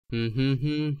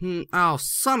Oh,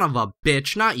 son of a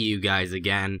bitch, not you guys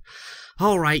again.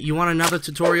 Alright, you want another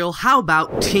tutorial? How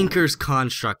about Tinker's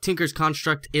Construct? Tinker's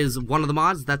Construct is one of the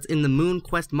mods that's in the Moon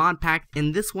Quest mod pack,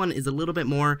 and this one is a little bit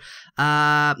more,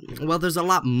 well, there's a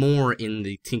lot more in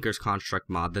the Tinker's Construct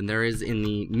mod than there is in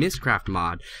the Mystcraft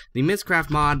mod. The Mystcraft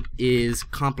mod is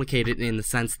complicated in the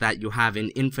sense that you have an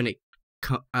infinite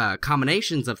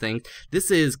combinations of things.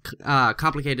 This is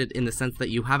complicated in the sense that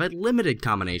you have a limited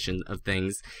combination of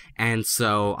things, and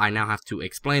so I now have to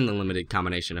explain the limited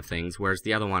combination of things, whereas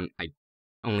the other one I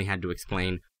only had to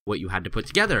explain what you had to put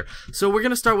together. So we're going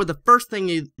to start with the first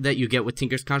thing that you get with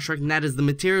Tinker's Construct, and that is the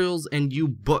materials and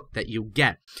book that you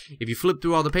get. If you flip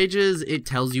through all the pages, it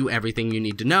tells you everything you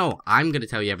need to know. I'm going to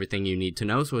tell you everything you need to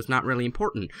know, so it's not really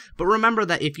important. But remember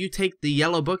that if you take the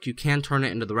yellow book, you can turn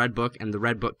it into the red book, and the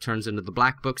red book turns into the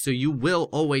black book, so you will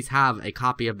always have a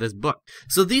copy of this book.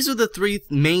 So these are the three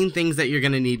main things that you're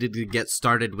going to need to get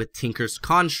started with Tinker's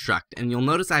Construct. And you'll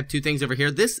notice I have two things over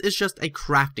here. This is just a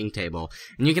crafting table,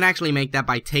 and you can actually make that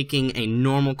by taking a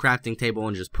normal crafting table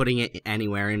and just putting it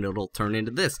anywhere, and it'll turn into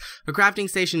this. A crafting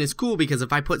station is cool because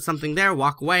if I put something there,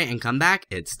 walk away, and come back,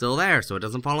 it's still there, so it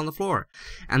doesn't fall on the floor.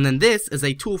 And then this is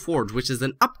a tool forge, which is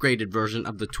an upgraded version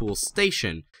of the tool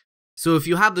station. So if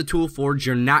you have the tool forge,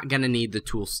 you're not going to need the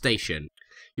tool station.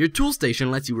 Your tool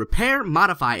station lets you repair,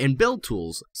 modify, and build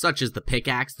tools, such as the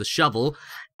pickaxe, the shovel,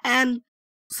 and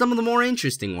some of the more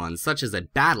interesting ones, such as a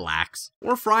battle axe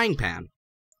or frying pan.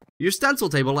 Your stencil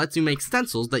table lets you make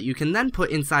stencils that you can then put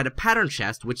inside a pattern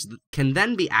chest, which can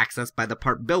then be accessed by the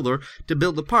part builder to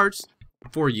build the parts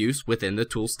for use within the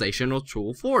tool station or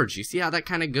tool forge. You see how that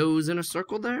kind of goes in a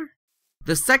circle there?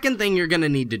 The second thing you're going to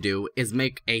need to do is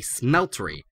make a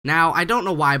smeltery. Now, I don't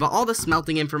know why, but all the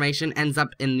smelting information ends up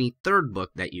in the third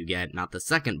book that you get, not the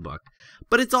second book.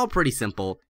 But it's all pretty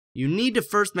simple. You need to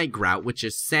first make grout, which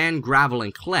is sand, gravel,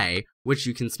 and clay, which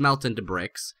you can smelt into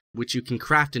bricks, which you can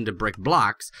craft into brick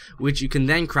blocks, which you can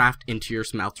then craft into your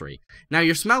smeltery. Now,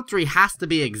 your smeltery has to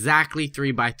be exactly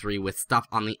 3 by 3 with stuff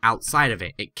on the outside of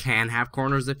it. It can have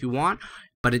corners if you want,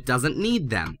 but it doesn't need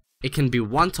them. It can be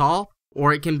 1 tall,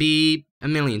 or it can be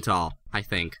 1,000,000 tall, I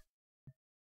think.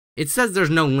 It says there's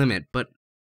no limit, but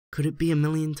could it be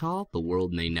 1,000,000 tall? The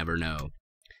world may never know.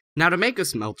 Now, to make a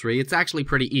smeltery, it's actually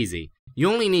pretty easy. You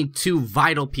only need 2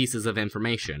 vital pieces of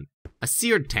information: a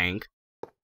seared tank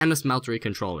and a smeltery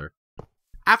controller.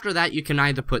 After that, you can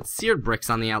either put seared bricks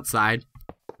on the outside,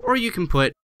 or you can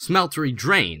put smeltery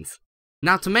drains.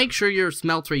 Now, to make sure your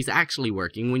smeltery is actually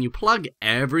working, when you plug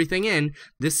everything in,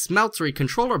 this smeltery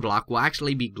controller block will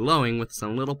actually be glowing with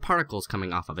some little particles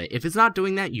coming off of it. If it's not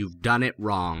doing that, you've done it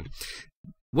wrong.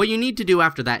 What you need to do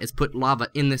after that is put lava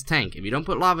in this tank. If you don't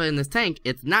put lava in this tank,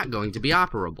 it's not going to be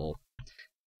operable.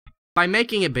 By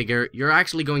making it bigger, you're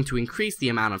actually going to increase the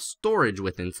amount of storage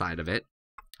within inside of it.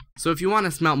 So if you want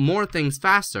to smelt more things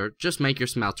faster, just make your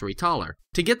smeltery taller.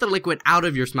 To get the liquid out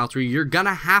of your smeltery, you're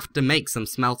gonna have to make some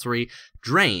smeltery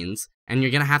drains, and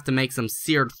you're gonna have to make some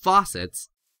seared faucets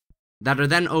that are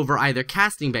then over either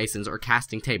casting basins or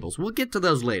casting tables. We'll get to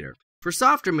those later. For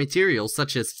softer materials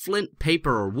such as flint,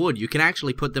 paper, or wood, you can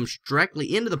actually put them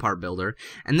directly into the part builder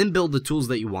and then build the tools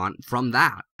that you want from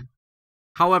that.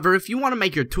 However, if you want to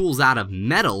make your tools out of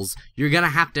metals, you're gonna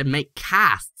have to make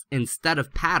casts instead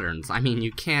of patterns. I mean,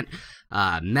 you can't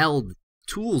meld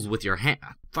tools with your hand.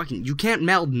 You can't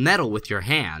meld metal with your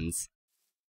hands.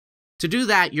 To do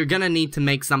that, you're gonna need to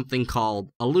make something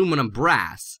called aluminum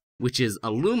brass, which is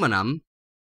aluminum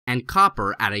and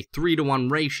copper at a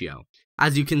 3-to-1 ratio.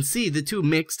 As you can see, the two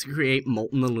mix to create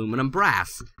molten aluminum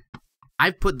brass.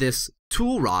 I've put this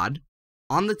tool rod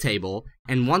on the table,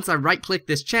 and once I right-click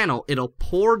this channel, it'll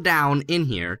pour down in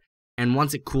here, and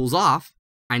once it cools off,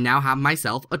 I now have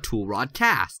myself a tool rod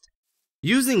cast.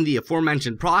 Using the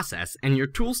aforementioned process and your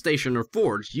tool station or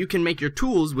forge, you can make your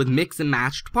tools with mix and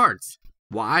matched parts.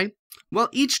 Why? Well,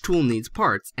 each tool needs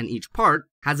parts, and each part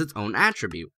has its own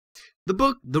attribute.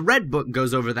 The red book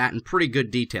goes over that in pretty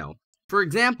good detail. For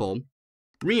example,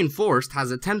 reinforced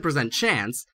has a 10%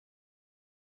 chance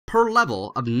per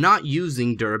level of not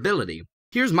using durability.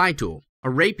 Here's my tool, a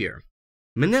rapier.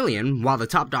 Manilian, while the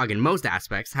top dog in most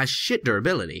aspects, has shit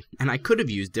durability, and I could have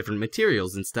used different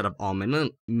materials instead of all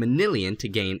Manilian to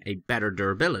gain a better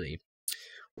durability.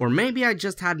 Or maybe I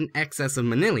just had an excess of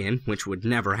Manilian, which would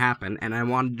never happen, and I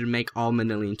wanted to make all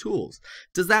Manilian tools.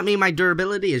 Does that mean my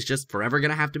durability is just forever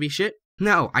gonna have to be shit?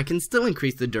 No, I can still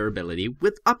increase the durability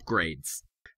with upgrades.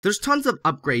 There's tons of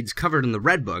upgrades covered in the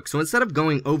red book, so instead of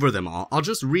going over them all, I'll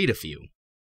just read a few.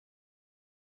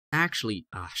 Actually,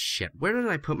 shit, where did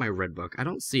I put my red book? I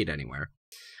don't see it anywhere.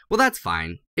 Well, that's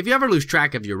fine. If you ever lose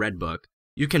track of your red book,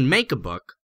 you can make a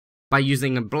book by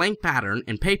using a blank pattern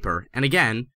and paper, and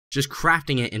again, just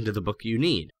crafting it into the book you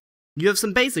need. You have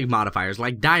some basic modifiers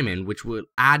like diamond, which will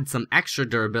add some extra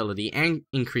durability and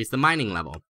increase the mining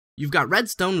level. You've got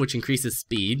redstone, which increases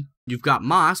speed. You've got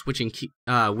moss, which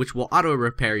will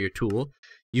auto-repair your tool.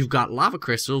 You've got lava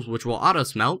crystals, which will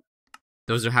auto-smelt.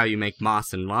 Those are how you make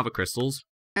moss and lava crystals,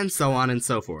 and so on and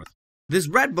so forth. This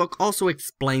red book also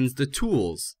explains the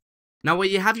tools. Now, while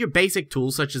you have your basic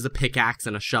tools, such as a pickaxe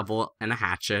and a shovel and a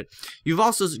hatchet, you've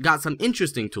also got some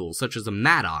interesting tools, such as a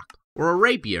mattock, or a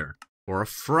rapier, or a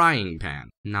frying pan.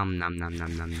 Nom nom nom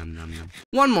nom nom nom nom nom.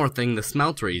 One more thing the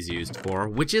smelter is used for,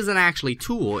 which isn't actually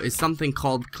tool, is something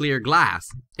called clear glass.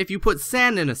 If you put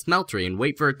sand in a smeltery and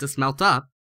wait for it to smelt up,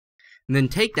 and then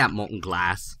take that molten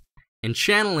glass and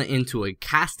channel it into a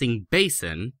casting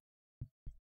basin,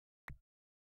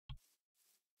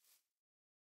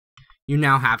 you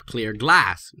now have clear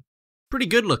glass. Pretty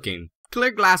good looking.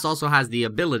 Clear glass also has the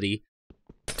ability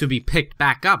to be picked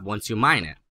back up once you mine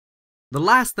it. The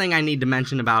last thing I need to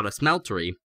mention about a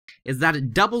smeltery is that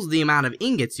it doubles the amount of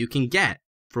ingots you can get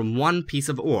from one piece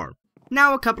of ore.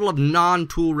 Now a couple of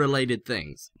non-tool related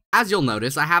things. As you'll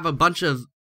notice, I have a bunch of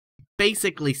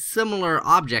basically similar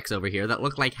objects over here that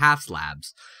look like half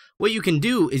slabs. What you can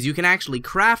do is you can actually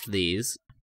craft these,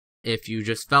 if you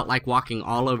just felt like walking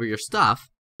all over your stuff,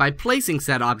 by placing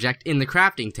said object in the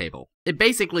crafting table. It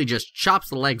basically just chops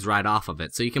the legs right off of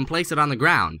it, so you can place it on the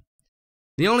ground.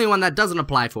 The only one that doesn't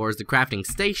apply for is the crafting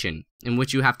station, in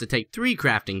which you have to take 3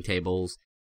 crafting tables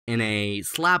in a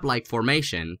slab-like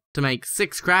formation to make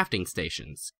 6 crafting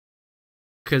stations.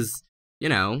 Cause, you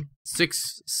know,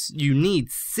 you need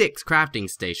 6 crafting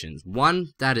stations. 1,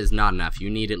 that is not enough.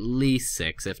 You need at least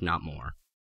 6, if not more.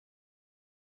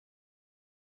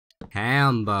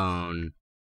 Ham bone.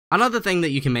 Another thing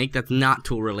that you can make that's not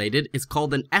tool related is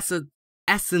called an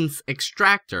essence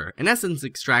extractor. An essence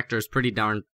extractor is pretty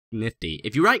darn nifty.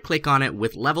 If you right click on it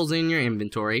with levels in your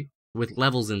inventory, with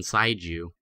levels inside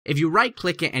you, if you right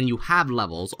click it and you have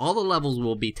levels, all the levels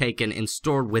will be taken and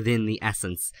stored within the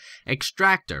essence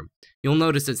extractor. You'll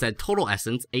notice it said total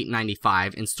essence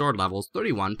 895 and stored levels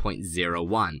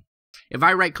 31.01. If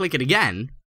I right click it again,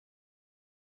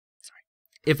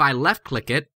 if I left click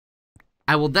it,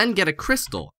 I will then get a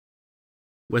crystal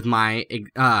with my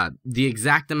the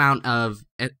exact amount of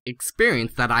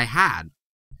experience that I had.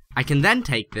 I can then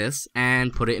take this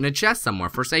and put it in a chest somewhere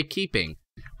for safekeeping.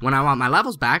 When I want my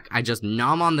levels back, I just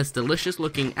nom on this delicious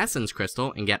looking essence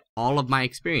crystal and get all of my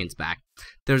experience back.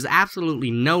 There's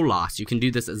absolutely no loss. You can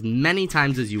do this as many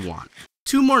times as you want.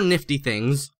 2 more nifty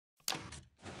things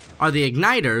are the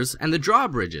igniters and the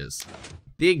drawbridges.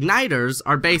 The igniters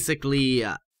are basically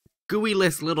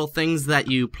gooey-less little things that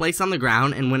you place on the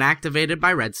ground, and when activated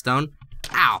by redstone,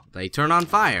 ow, they turn on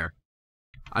fire.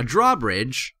 A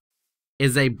drawbridge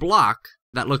is a block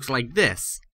that looks like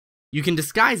this. You can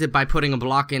disguise it by putting a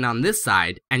block in on this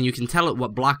side, and you can tell it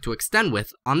what block to extend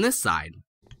with on this side.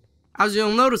 As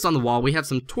you'll notice on the wall, we have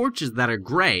some torches that are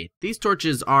gray. These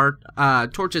torches are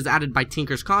torches added by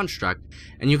Tinker's Construct,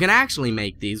 and you can actually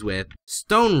make these with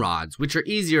stone rods, which are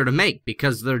easier to make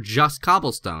because they're just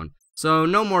cobblestone, so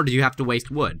no more do you have to waste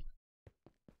wood.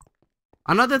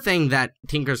 Another thing that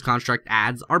Tinker's Construct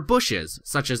adds are bushes,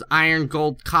 such as iron,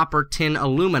 gold, copper, tin,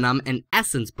 aluminum, and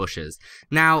essence bushes.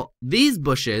 Now, these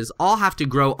bushes all have to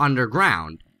grow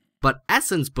underground, but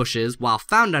essence bushes, while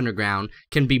found underground,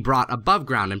 can be brought above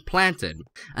ground and planted.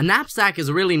 A knapsack is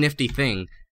a really nifty thing,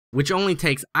 which only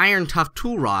takes iron-tough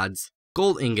tool rods,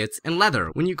 gold ingots, and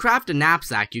leather. When you craft a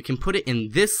knapsack, you can put it in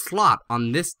this slot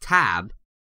on this tab,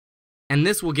 and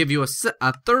this will give you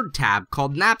a third tab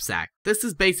called knapsack. This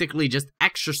is basically just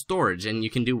extra storage, and you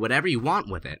can do whatever you want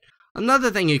with it.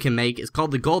 Another thing you can make is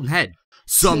called the golden head.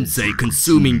 Some say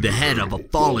consuming the head of a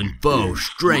fallen foe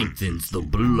strengthens the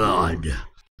blood.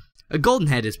 A golden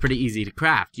head is pretty easy to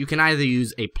craft. You can either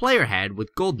use a player head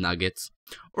with gold nuggets,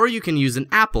 or you can use an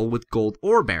apple with gold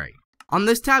ore berry. On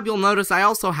this tab you'll notice I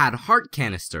also had heart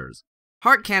canisters.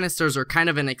 Heart canisters are kind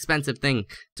of an expensive thing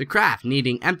to craft,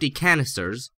 needing empty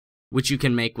canisters, which you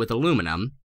can make with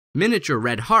aluminum, miniature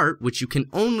red heart, which you can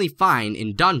only find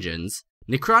in dungeons,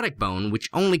 necrotic bone, which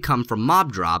only come from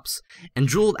mob drops, and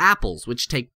jeweled apples, which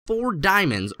take 4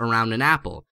 diamonds around an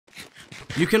apple.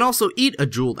 You can also eat a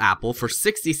jeweled apple for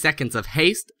 60 seconds of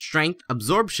haste, strength,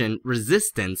 absorption,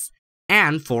 resistance,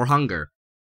 and for hunger.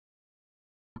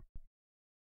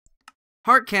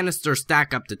 Heart canisters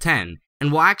stack up to 10,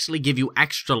 and will actually give you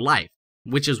extra life,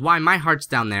 which is why my hearts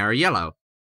down there are yellow.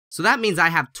 So that means I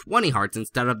have 20 hearts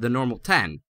instead of the normal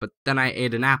 10, but then I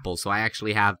ate an apple, so I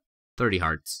actually have 30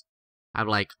 hearts. I have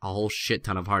like a whole shit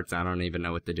ton of hearts, I don't even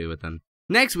know what to do with them.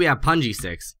 Next we have punji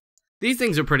sticks. These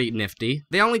things are pretty nifty.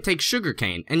 They only take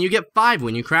sugarcane, and you get 5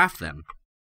 when you craft them.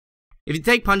 If you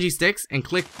take punji sticks and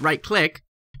right click,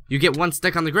 you get 1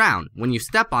 stick on the ground. When you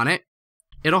step on it,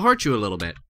 it'll hurt you a little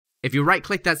bit. If you right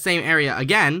click that same area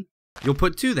again, you'll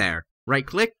put 2 there. Right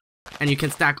click, and you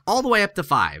can stack all the way up to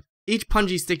 5. Each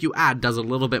punji stick you add does a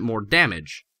little bit more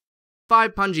damage.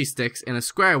 5 punji sticks in a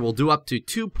square will do up to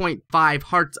 2.5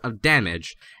 hearts of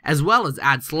damage, as well as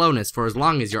add slowness for as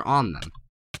long as you're on them.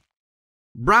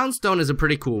 Brownstone is a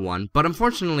pretty cool one, but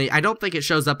unfortunately I don't think it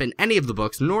shows up in any of the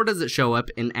books, nor does it show up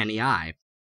in NEI.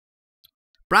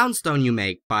 Brownstone you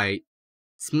make by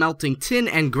smelting tin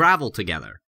and gravel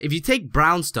together. If you take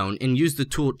brownstone and use the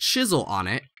tool chisel on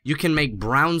it, you can make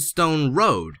brownstone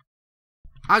road.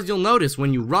 As you'll notice,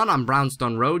 when you run on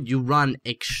brownstone road, you run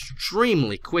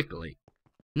extremely quickly.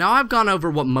 Now I've gone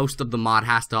over what most of the mod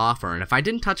has to offer, and if I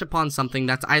didn't touch upon something,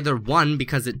 that's either 1,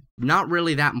 because it's not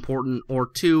really that important, or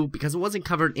 2, because it wasn't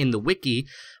covered in the wiki,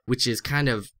 which is kind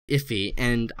of iffy,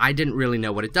 and I didn't really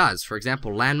know what it does. For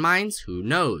example, landmines, who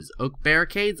knows? Oak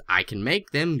barricades, I can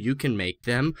make them, you can make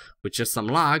them, with just some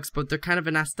logs, but they're kind of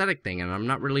an aesthetic thing, and I'm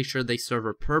not really sure they serve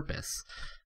a purpose.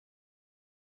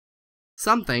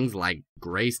 Some things, like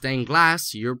gray stained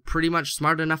glass, you're pretty much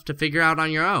smart enough to figure out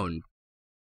on your own.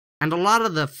 And a lot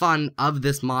of the fun of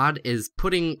this mod is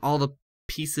putting all the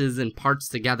pieces and parts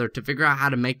together to figure out how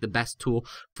to make the best tool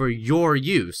for your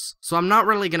use. So I'm not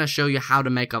really going to show you how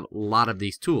to make a lot of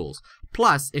these tools.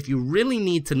 Plus, if you really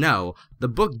need to know, the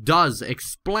book does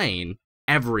explain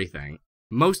everything.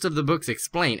 Most of the books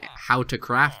explain how to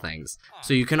craft things,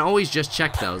 so you can always just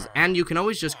check those, and you can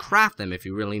always just craft them if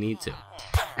you really need to.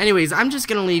 Anyways, I'm just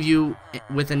gonna leave you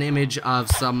with an image of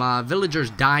some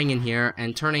villagers dying in here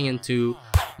and turning into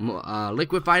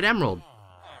liquefied emerald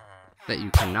that you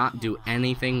cannot do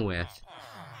anything with.